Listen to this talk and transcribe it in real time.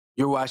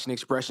You're watching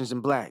Expressions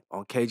in Black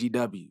on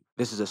KGW.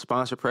 This is a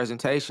sponsored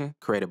presentation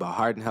created by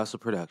Heart and Hustle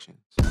Productions.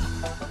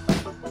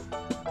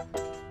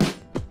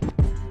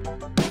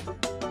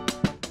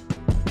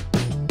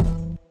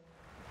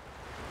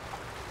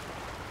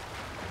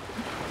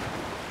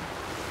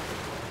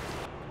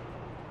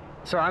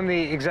 So I'm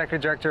the executive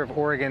director of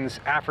Oregon's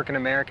African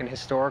American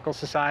Historical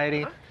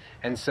Society.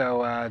 And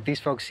so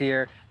these folks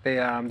here,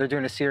 they're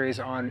doing a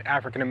series on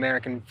African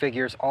American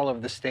figures all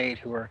over the state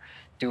who are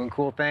doing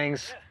cool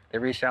things. They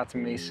reached out to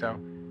me, so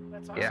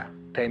yeah,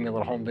 paid me a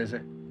little home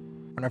visit.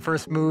 When I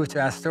first moved to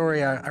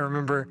Astoria, I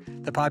remember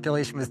the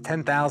population was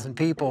 10,000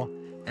 people,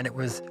 and it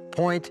was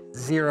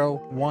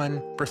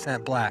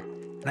 0.01% black.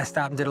 And I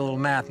stopped and did a little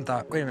math and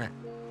thought, wait a minute,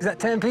 is that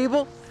 10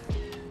 people?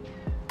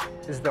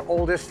 This is the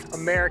oldest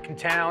American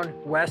town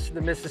west of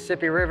the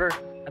Mississippi River.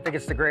 I think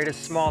it's the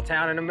greatest small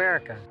town in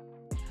America.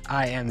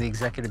 I am the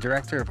executive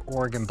director of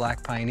Oregon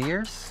Black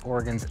Pioneers,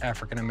 Oregon's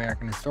African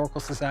American Historical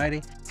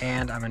Society,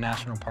 and I'm a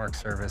National Park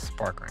Service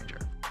park ranger.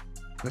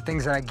 The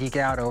things that I geek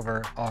out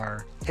over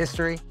are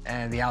history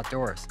and the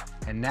outdoors.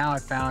 And now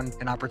I've found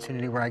an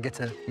opportunity where I get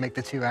to make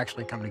the two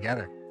actually come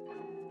together.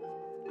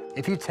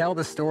 If you tell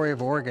the story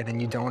of Oregon and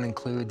you don't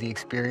include the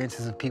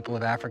experiences of people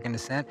of African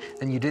descent,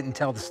 then you didn't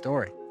tell the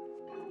story.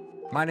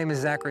 My name is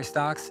Zachary,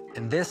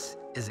 and this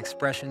is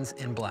Expressions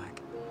in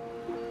Black.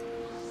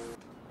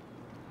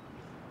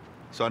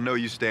 So I know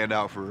you stand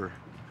out for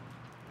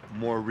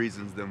more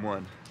reasons than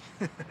one.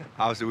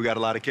 Obviously, we got a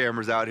lot of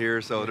cameras out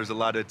here, so there's a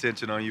lot of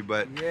attention on you,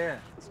 but yeah.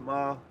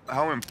 Smile.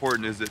 How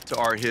important is it to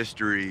our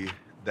history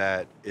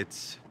that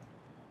it's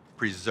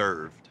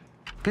preserved?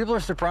 People are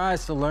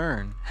surprised to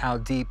learn how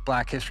deep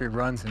Black history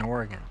runs in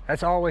Oregon.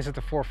 That's always at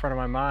the forefront of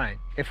my mind.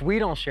 If we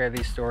don't share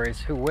these stories,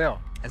 who will?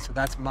 And so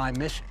that's my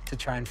mission, to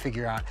try and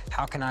figure out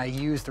how can I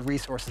use the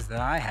resources that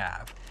I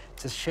have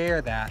to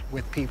share that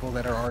with people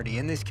that are already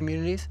in these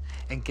communities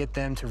and get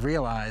them to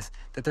realize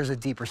that there's a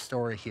deeper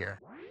story here.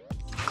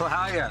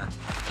 Clahalia,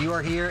 you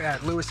are here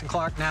at Lewis and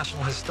Clark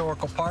National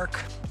Historical Park.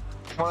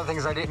 One of the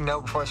things I didn't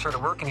know before I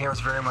started working here was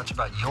very much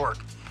about York.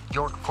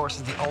 York, of course,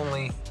 is the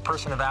only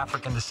person of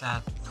African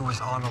descent who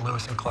was on the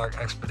Lewis and Clark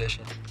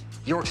expedition.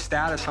 York's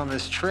status on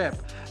this trip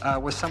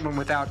was someone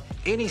without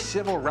any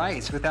civil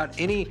rights, without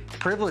any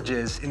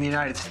privileges in the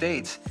United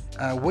States.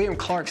 William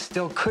Clark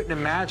still couldn't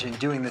imagine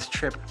doing this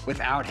trip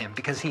without him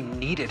because he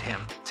needed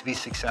him to be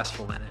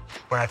successful in it.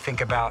 When I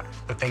think about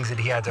the things that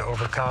he had to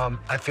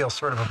overcome, I feel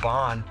sort of a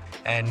bond,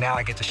 and now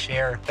I get to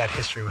share that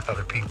history with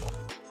other people.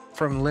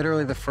 From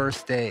literally the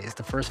first days,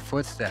 the first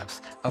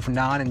footsteps of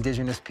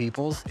non-Indigenous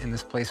peoples in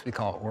this place we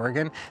call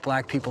Oregon,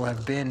 Black people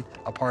have been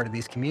a part of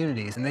these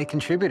communities, and they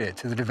contributed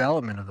to the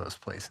development of those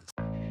places.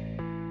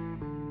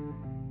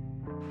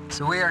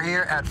 So we are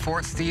here at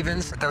Fort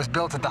Stevens, that was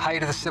built at the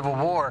height of the Civil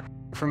War.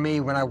 For me,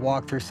 when I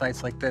walk through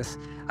sites like this,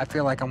 I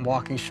feel like I'm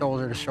walking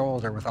shoulder to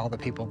shoulder with all the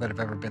people that have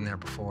ever been there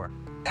before.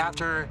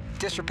 After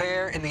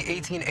disrepair in the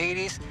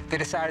 1880s, they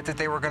decided that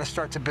they were going to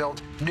start to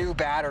build new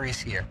batteries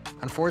here.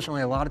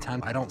 Unfortunately, a lot of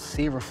times I don't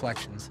see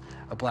reflections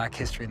of Black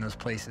history in those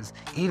places,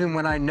 even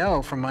when I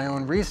know from my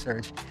own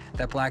research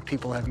that Black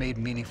people have made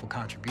meaningful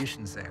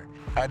contributions there.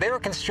 They were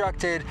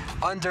constructed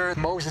under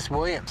Moses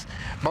Williams.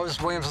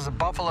 Moses Williams was a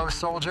Buffalo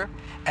soldier,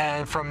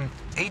 and from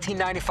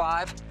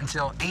 1895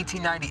 until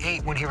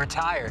 1898, when he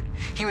retired,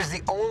 he was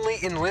the only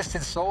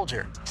enlisted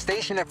soldier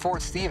stationed at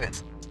Fort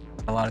Stevens.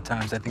 A lot of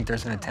times I think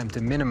there's an attempt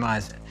to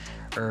minimize it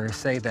or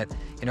say that,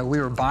 you know, we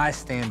were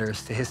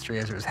bystanders to history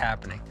as it was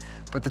happening.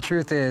 But the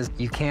truth is,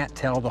 you can't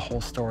tell the whole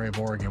story of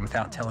Oregon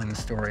without telling the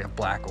story of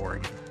Black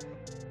Oregon.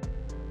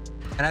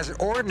 And as an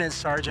ordnance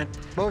sergeant,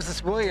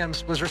 Moses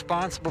Williams was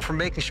responsible for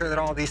making sure that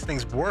all these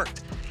things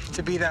worked,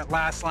 to be that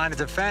last line of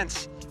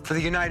defense for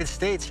the United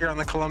States here on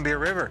the Columbia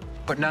River.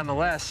 But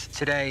nonetheless,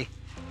 today,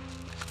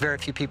 very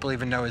few people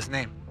even know his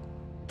name.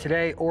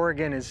 Today,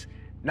 Oregon is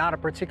not a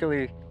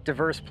particularly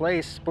diverse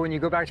place, but when you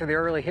go back to the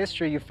early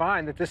history, you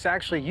find that this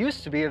actually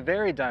used to be a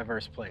very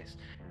diverse place.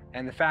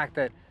 And the fact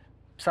that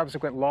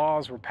subsequent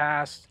laws were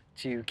passed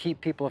to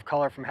keep people of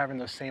color from having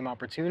those same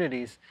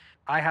opportunities,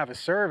 I have a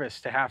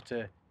service to have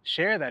to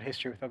share that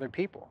history with other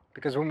people.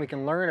 Because when we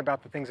can learn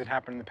about the things that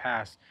happened in the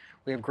past,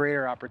 we have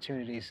greater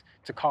opportunities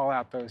to call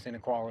out those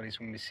inequalities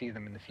when we see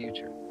them in the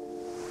future.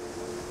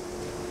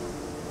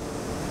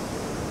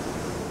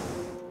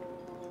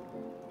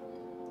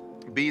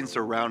 Being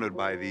surrounded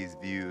by these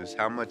views,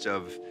 how much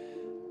of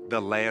the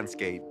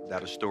landscape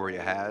that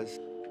Astoria has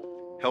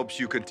helps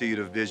you continue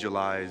to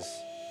visualize,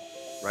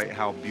 right,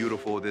 how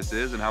beautiful this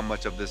is and how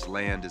much of this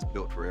land is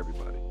built for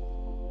everybody?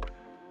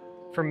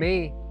 For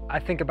me, I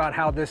think about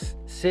how this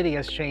city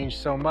has changed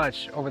so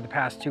much over the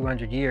past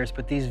 200 years,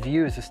 but these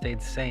views have stayed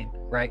the same,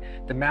 right?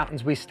 The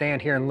mountains we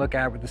stand here and look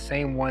at were the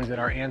same ones that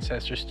our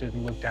ancestors stood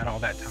and looked at all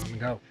that time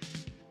ago.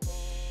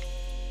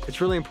 It's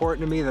really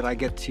important to me that I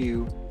get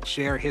to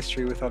share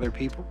history with other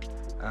people,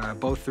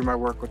 both through my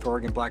work with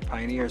Oregon Black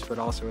Pioneers, but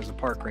also as a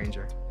park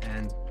ranger.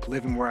 And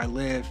living where I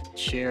live,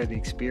 share the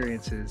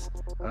experiences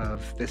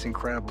of this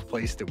incredible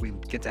place that we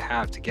get to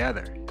have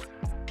together.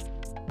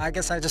 I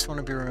guess I just want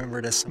to be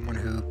remembered as someone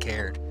who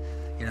cared,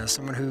 You know,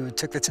 someone who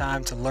took the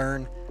time to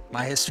learn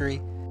my history,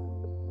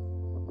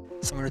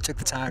 someone who took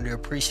the time to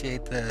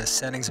appreciate the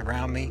settings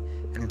around me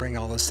and bring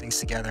all those things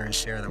together and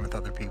share them with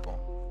other people.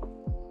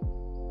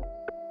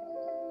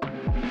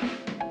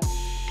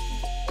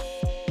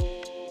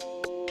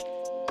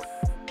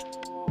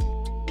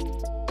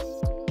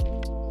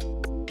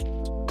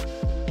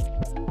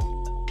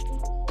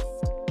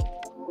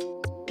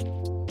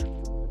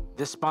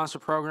 This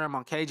sponsored program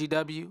on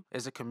KGW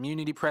is a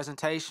community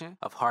presentation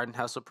of Heart and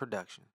Hustle production.